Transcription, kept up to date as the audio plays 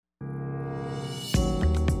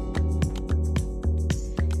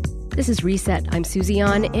This is Reset. I'm Susie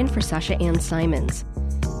An, in for Sasha Ann Simons.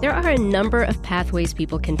 There are a number of pathways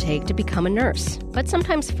people can take to become a nurse, but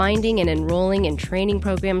sometimes finding and enrolling in training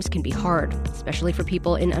programs can be hard, especially for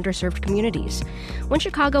people in underserved communities. One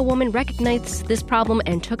Chicago woman recognized this problem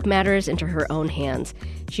and took matters into her own hands.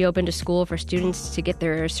 She opened a school for students to get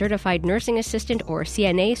their Certified Nursing Assistant or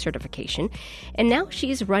CNA certification, and now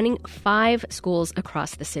she's running 5 schools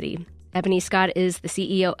across the city. Ebony Scott is the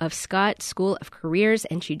CEO of Scott School of Careers,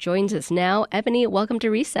 and she joins us now. Ebony, welcome to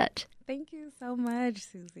Reset. Thank you so much,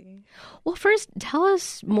 Susie. Well, first, tell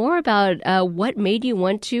us more about what made you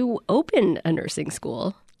want to open a nursing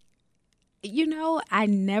school. You know, I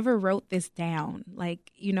never wrote this down.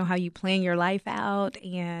 Like, you know how you plan your life out,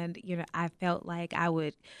 and, you know, I felt like I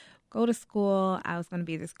would go to school. I was going to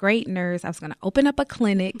be this great nurse. I was going to open up a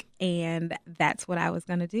clinic, and that's what I was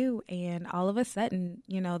going to do. And all of a sudden,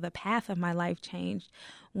 you know, the path of my life changed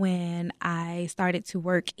when I started to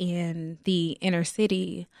work in the inner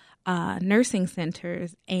city nursing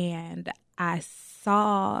centers, and I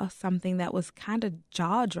saw something that was kind of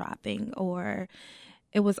jaw-dropping, or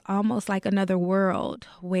it was almost like another world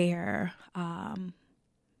where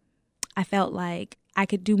I felt like I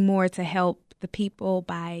could do more to help the people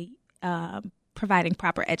by providing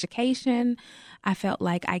proper education. I felt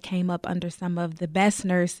like I came up under some of the best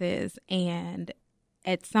nurses, and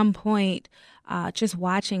at some point, just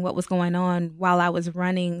watching what was going on while I was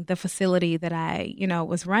running the facility that I,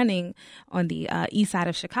 was running on the east side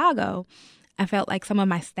of Chicago, I felt like some of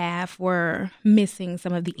my staff were missing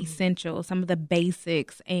some of the essentials, some of the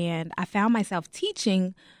basics, and I found myself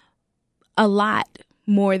teaching a lot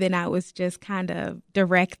more than I was just kind of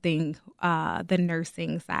directing the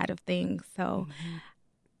nursing side of things. So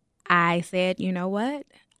I said, you know what?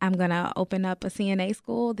 I'm going to open up a CNA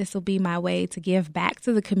school. This will be my way to give back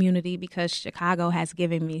to the community because Chicago has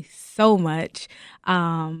given me so much.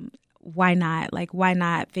 Why not? Like, why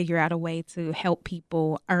not figure out a way to help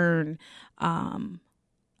people earn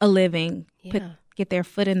a living, get their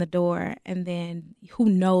foot in the door, and then who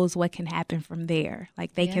knows what can happen from there.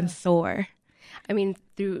 Like, they can soar. I mean,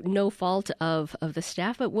 through no fault of the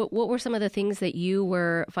staff, but what were some of the things that you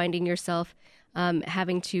were finding yourself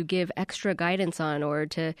having to give extra guidance on, or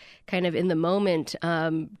to kind of in the moment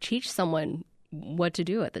teach someone what to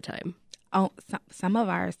do at the time? Oh, some of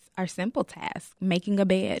our simple tasks, making a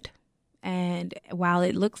bed. And while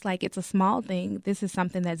it looks like it's a small thing, this is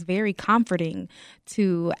something that's very comforting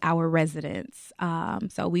to our residents.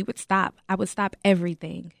 So I would stop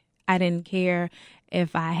everything. I didn't care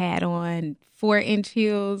if I had on 4-inch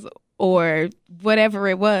heels or whatever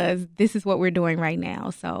it was. This is what we're doing right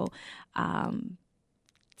now. So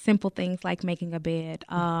simple things like making a bed.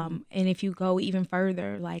 And if you go even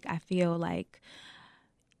further, like, I feel like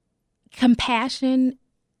compassion,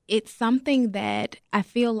 it's something that I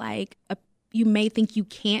feel like you may think you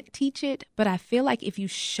can't teach it, but I feel like if you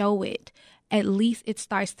show it, at least it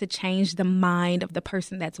starts to change the mind of the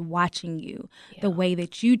person that's watching you, the way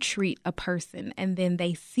that you treat a person. And then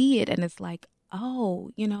they see it and it's like,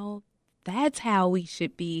 oh, that's how we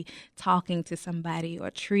should be talking to somebody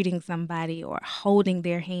or treating somebody or holding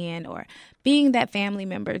their hand or being that family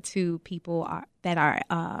member to people that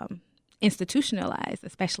are institutionalized,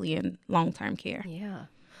 especially in long-term care. Yeah.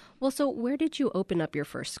 Well, so where did you open up your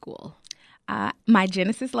first school? My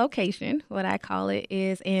Genesis location, what I call it,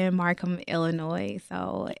 is in Markham, Illinois.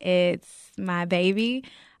 So it's my baby.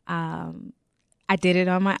 I did it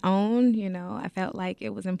on my own. I felt like it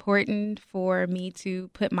was important for me to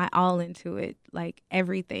put my all into it, like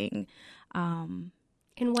everything. And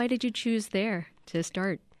why did you choose there to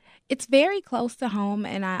start? It's very close to home,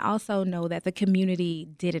 and I also know that the community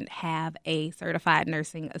didn't have a certified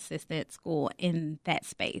nursing assistant school in that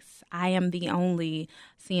space. I am the only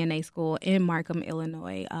CNA school in Markham,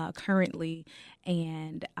 Illinois, currently,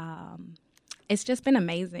 and it's just been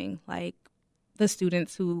amazing. Like, the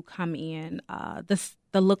students who come in,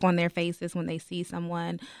 the look on their faces when they see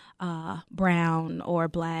someone brown or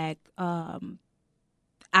black,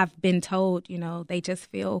 I've been told, they just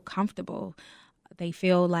feel comfortable. They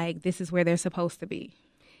feel like this is where they're supposed to be.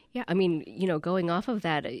 Yeah, I mean, going off of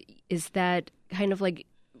that, is that kind of like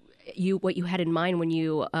what you had in mind when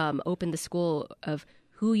you opened the school, of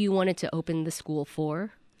who you wanted to open the school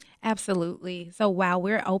for? Absolutely. So while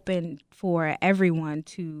we're open for everyone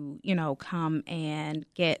to, come and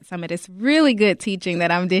get some of this really good teaching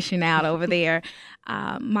that I'm dishing out over there,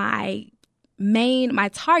 my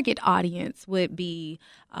target audience would be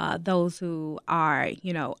those who are,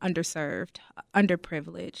 underserved,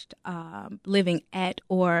 underprivileged, living at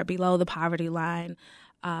or below the poverty line,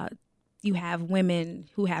 you have women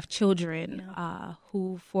who have children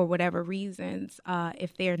who, for whatever reasons,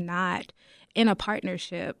 if they're not in a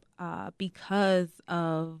partnership because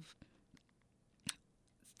of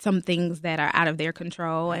some things that are out of their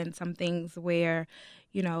control and some things where,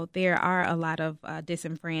 there are a lot of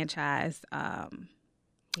disenfranchised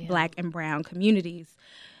Black and brown communities.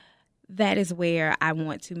 That is where I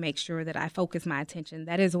want to make sure that I focus my attention.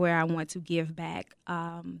 That is where I want to give back.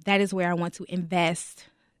 That is where I want to invest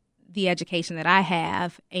the education that I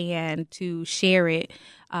have and to share it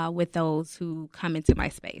with those who come into my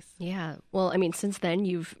space. Yeah. Well, I mean, since then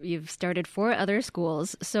you've started 4 other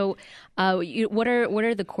schools. So, what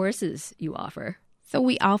are the courses you offer? So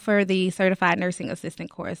we offer the Certified Nursing Assistant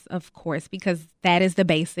course, of course, because that is the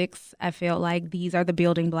basics. I feel like these are the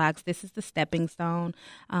building blocks. This is the stepping stone.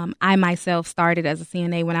 I myself started as a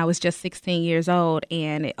CNA when I was just 16 years old,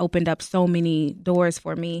 and it opened up so many doors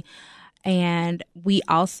for me. And we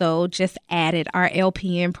also just added our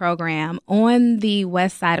LPN program on the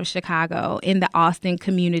west side of Chicago in the Austin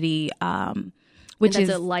community, which is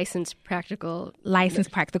a licensed practical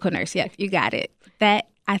nurse. Yeah, you got it. That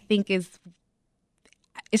I think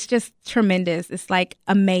it's just tremendous. It's like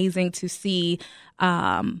amazing to see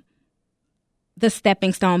the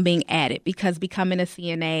stepping stone being added, because becoming a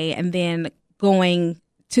CNA and then going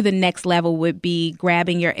to the next level would be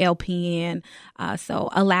grabbing your LPN. So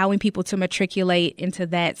allowing people to matriculate into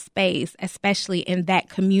that space, especially in that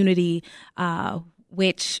community,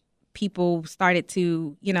 which people started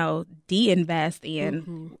to, de-invest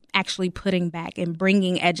in, actually putting back and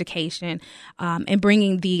bringing education and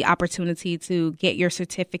bringing the opportunity to get your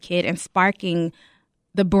certificate and sparking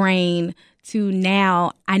the brain to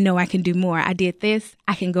now, I know I can do more. I did this,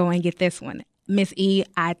 I can go and get this one. Miss E,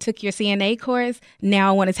 I took your CNA course. Now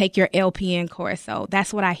I want to take your LPN course. So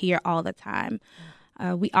that's what I hear all the time.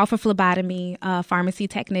 We offer phlebotomy, pharmacy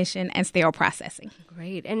technician, and sterile processing.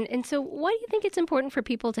 Great. And so why do you think it's important for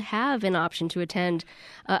people to have an option to attend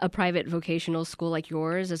a private vocational school like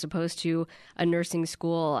yours as opposed to a nursing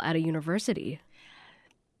school at a university?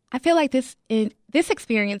 I feel like this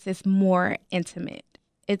experience is more intimate.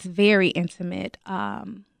 It's very intimate.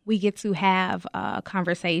 We get to have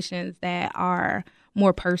conversations that are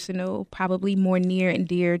more personal, probably more near and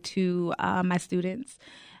dear to my students.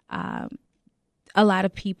 A lot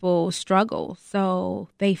of people struggle, so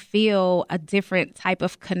they feel a different type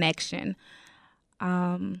of connection.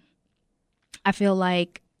 I feel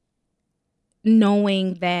like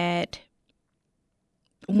knowing that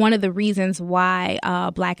one of the reasons why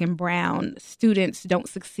Black and brown students don't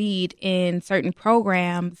succeed in certain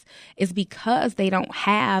programs is because they don't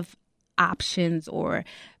have options, or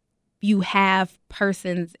you have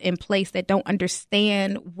persons in place that don't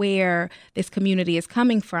understand where this community is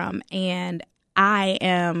coming from. And I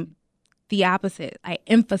am the opposite. I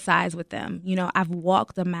emphasize with them. I've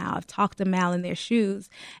walked a mile, I've talked a mile in their shoes,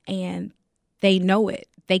 and they know it.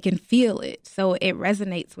 They can feel it. So it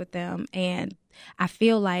resonates with them. And I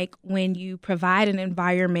feel like when you provide an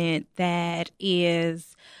environment that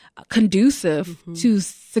is conducive to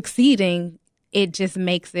succeeding, it just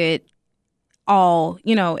makes it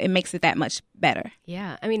it makes it that much better.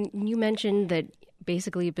 Yeah. I mean, you mentioned that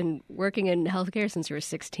basically you've been working in healthcare since you were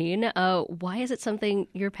 16. Why is it something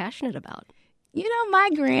you're passionate about? My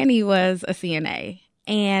granny was a CNA,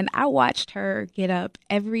 and I watched her get up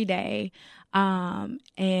every day,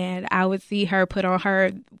 and I would see her put on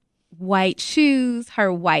her white shoes,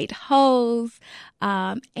 her white hose,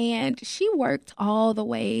 and she worked all the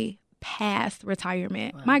way past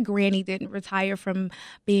retirement. Wow. My granny didn't retire from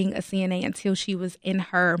being a CNA until she was in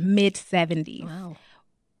her mid-70s. Wow.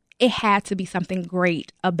 It had to be something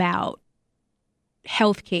great about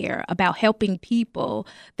healthcare, about helping people,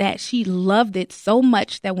 that she loved it so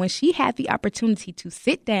much that when she had the opportunity to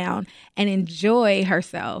sit down and enjoy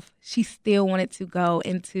herself, she still wanted to go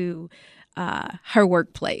into her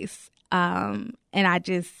workplace. And I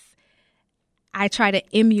try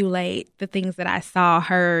to emulate the things that I saw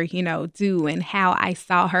her, do, and how I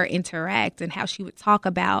saw her interact and how she would talk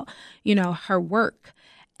about, her work.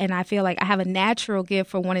 And I feel like I have a natural gift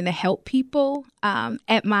for wanting to help people.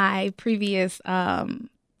 At my previous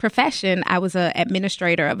profession, I was an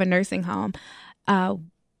administrator of a nursing home.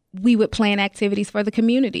 We would plan activities for the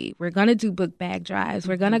community. We're going to do book bag drives.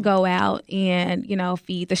 We're going to go out and,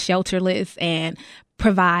 feed the shelterless and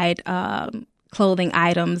provide clothing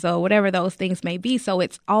items or whatever those things may be. So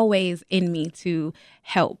it's always in me to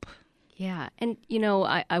help. Yeah. And,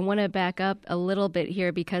 I want to back up a little bit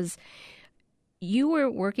here, because you were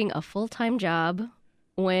working a full-time job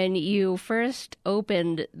when you first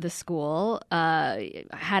opened the school,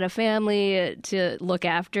 had a family to look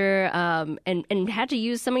after, and had to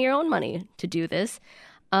use some of your own money to do this.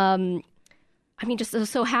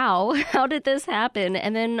 So how did this happen?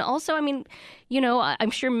 And then also,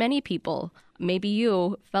 I'm sure many people, maybe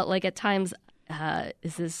you, felt like at times,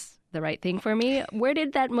 is this the right thing for me? Where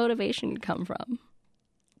did that motivation come from?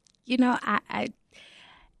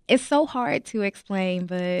 It's so hard to explain,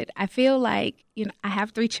 but I feel like, I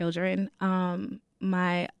have 3 children.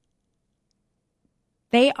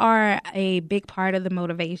 They are a big part of the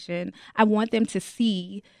motivation. I want them to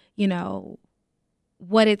see,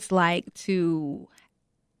 what it's like to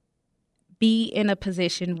be in a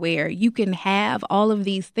position where you can have all of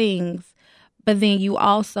these things, but then you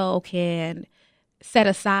also can set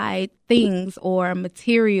aside things or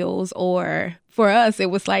materials, or for us, it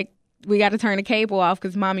was like, we got to turn the cable off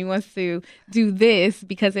because mommy wants to do this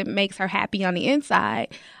because it makes her happy on the inside.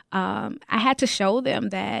 I had to show them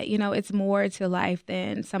that, it's more to life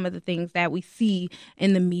than some of the things that we see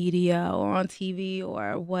in the media or on TV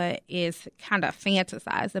or what is kind of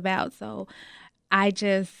fantasized about. So I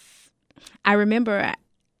remember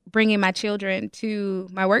bringing my children to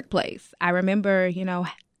my workplace. I remember,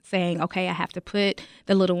 saying, okay, I have to put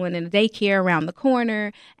the little one in the daycare around the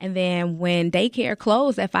corner. And then when daycare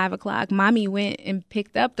closed at 5:00, mommy went and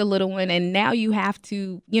picked up the little one. And now you have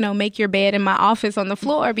to, make your bed in my office on the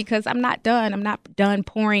floor because I'm not done. I'm not done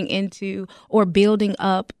pouring into or building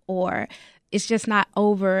up, or it's just not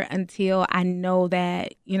over until I know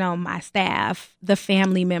that, my staff, the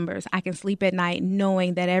family members, I can sleep at night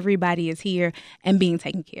knowing that everybody is here and being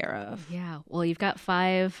taken care of. Yeah. Well, you've got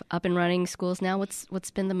 5 up and running schools now.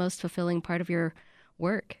 What's been the most fulfilling part of your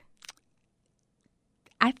work?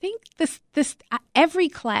 I think this every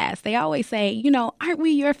class, they always say, aren't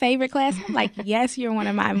we your favorite class? I'm like, yes, you're one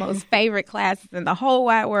of my most favorite classes in the whole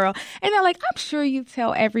wide world. And they're like, I'm sure you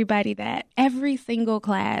tell everybody that. Every single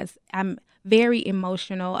class, I'm very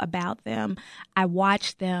emotional about them. I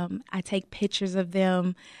watch them. I take pictures of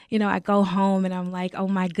them. I go home and I'm like, oh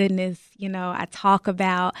my goodness. I talk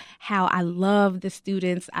about how I love the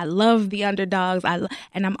students. I love the underdogs.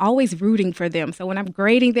 And I'm always rooting for them. So when I'm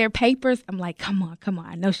grading their papers, I'm like, come on.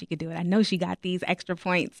 I know she could do it. I know she got these extra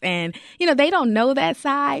points. And, they don't know that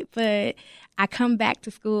side, but I come back to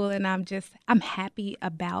school and I'm happy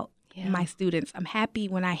about my students. I'm happy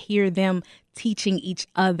when I hear them teaching each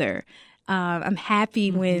other. I'm happy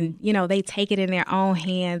when, they take it in their own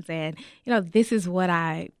hands and, this is what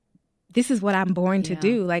I'm born to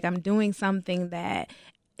do. Like, I'm doing something that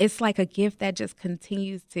it's like a gift that just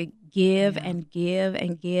continues to give and give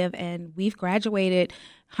and give. And we've graduated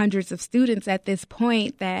hundreds of students at this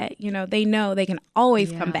point that, they know they can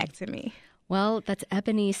always come back to me. Well, that's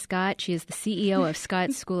Ebony Scott. She is the CEO of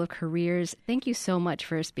Scott School of Careers. Thank you so much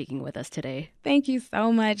for speaking with us today. Thank you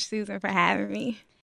so much, Susan, for having me.